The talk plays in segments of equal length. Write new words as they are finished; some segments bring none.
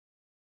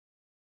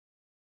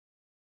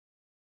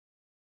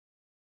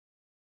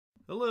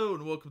Hello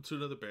and welcome to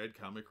another Bad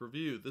Comic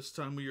Review. This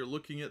time we are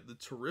looking at the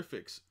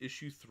Terrifics,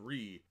 issue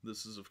 3.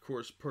 This is of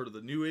course part of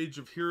the New Age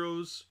of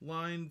Heroes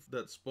line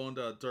that spawned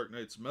out Dark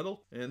Knight's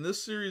Metal. And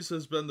this series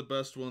has been the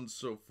best one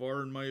so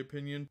far in my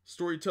opinion.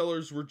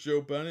 Storytellers were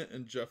Joe Bennett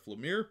and Jeff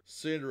Lemire.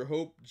 Sandra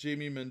Hope,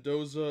 Jamie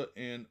Mendoza,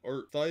 and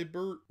Art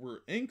Thibert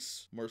were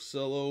inks.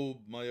 Marcelo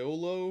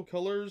Maiolo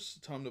colors.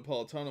 Tom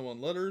Napolitano on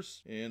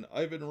letters. And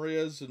Ivan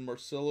Reyes and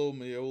Marcelo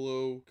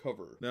Maiolo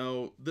cover.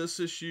 Now this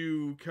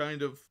issue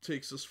kind of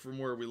takes us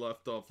from where we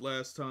left off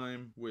last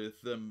time,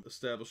 with them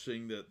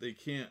establishing that they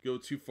can't go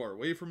too far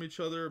away from each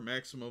other,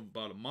 maximum of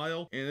about a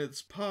mile, and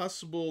it's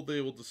possible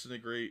they will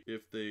disintegrate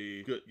if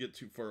they get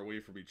too far away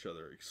from each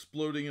other,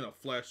 exploding in a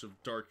flash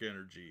of dark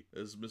energy,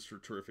 as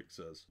Mr. Terrific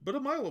says. But a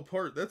mile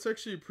apart, that's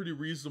actually a pretty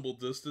reasonable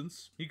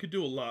distance. You could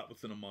do a lot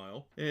within a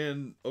mile.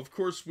 And of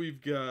course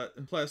we've got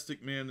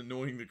Plastic Man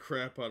annoying the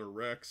crap out of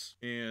Rex,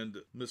 and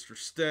Mr.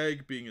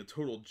 Stagg being a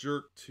total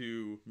jerk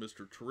to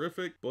Mr.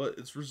 Terrific, but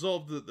it's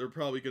resolved that they're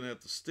probably going to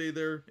have to stay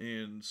there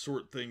and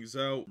sort things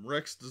out.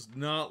 Rex does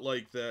not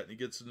like that, and he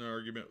gets in an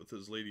argument with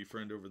his lady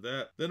friend over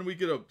that. Then we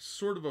get a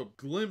sort of a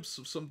glimpse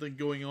of something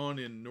going on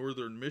in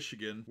northern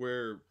Michigan,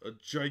 where a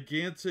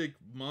gigantic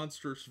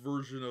monstrous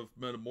version of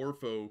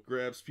Metomorpho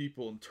grabs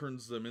people and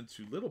turns them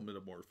into little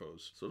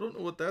Metamorphos. So I don't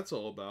know what that's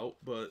all about,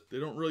 but they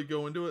don't really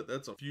go into it.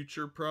 That's a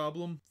future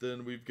problem.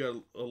 Then we've got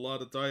a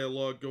lot of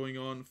dialogue going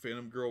on.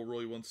 Phantom Girl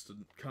really wants to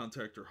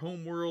contact her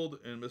home world,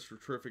 and Mr.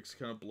 Terrific's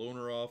kind of blown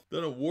her off.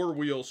 Then a war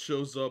wheel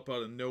shows up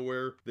out of nowhere.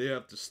 They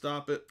have to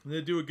stop it, and they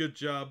do a good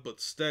job,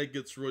 but Stagg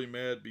gets really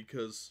mad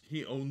because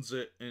he owns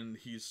it and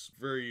he's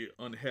very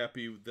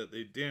unhappy that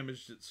they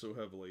damaged it so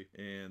heavily,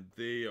 and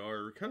they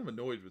are kind of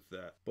annoyed with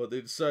that. But they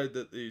decide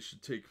that they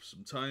should take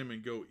some time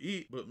and go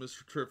eat, but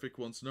Mr. Terrific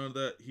wants none of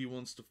that. He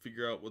wants to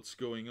figure out what's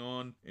going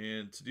on,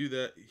 and to do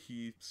that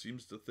he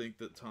seems to think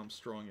that Tom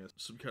Strong has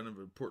some kind of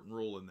important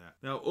role in that.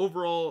 Now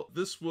overall,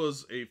 this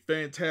was a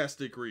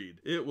fantastic read.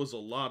 It was a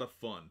lot of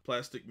fun.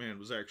 Plastic Man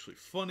was actually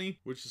funny,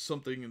 which is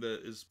something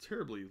that is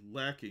terribly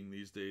lacking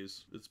these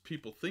days. It's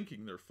people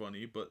thinking they're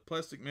funny, but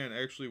Plastic Man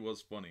actually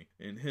was funny.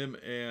 And him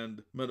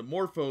and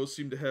Metamorpho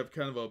seem to have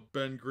kind of a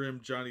Ben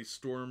Grimm, Johnny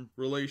Storm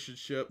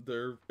relationship.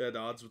 They're at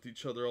odds with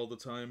each other all the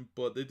time,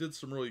 but they did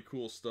some really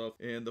cool stuff,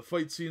 and the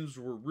fight scenes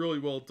were really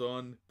well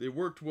done. They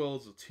worked well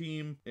as a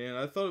team, and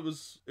I thought it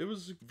was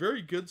a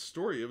very good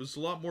story. It was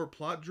a lot more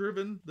plot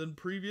driven than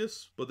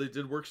previous, but they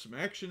did work some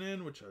action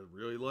in, which I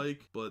really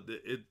like. But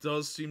it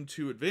does seem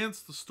to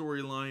advance the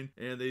storyline,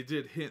 and they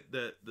did hint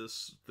that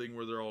this thing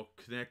where they're all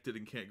connected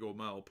and can't go a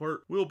mile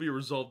apart will be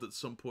resolved at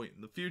some point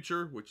in the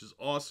future, which is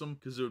awesome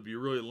because it would be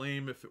really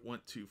lame if it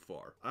went too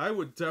far. I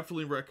would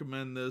definitely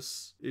recommend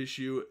this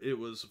issue. It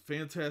was a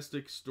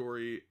fantastic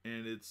story,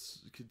 and it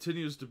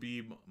continues to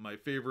be my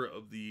favorite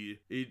of the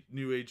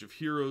New Age of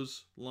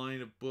Heroes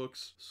line of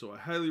books, so I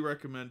highly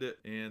recommend it.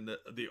 And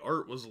the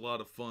art was a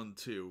lot of fun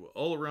too.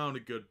 All around a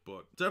good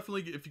book.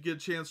 Definitely, if you get a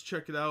chance,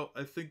 check it out.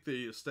 I think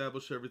they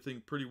establish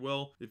everything pretty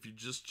well. If you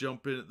just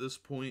jump in at this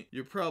point,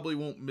 you probably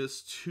won't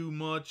miss too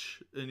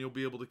much, and you'll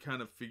be able to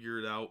kind of figure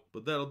it out.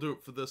 But that'll do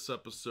it for this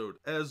episode.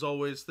 As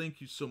always,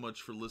 thank you so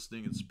much for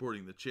listening and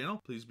supporting the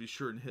channel. Please be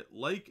sure and hit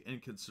like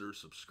and consider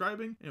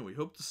subscribing, and we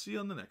hope to see you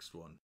on the next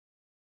one.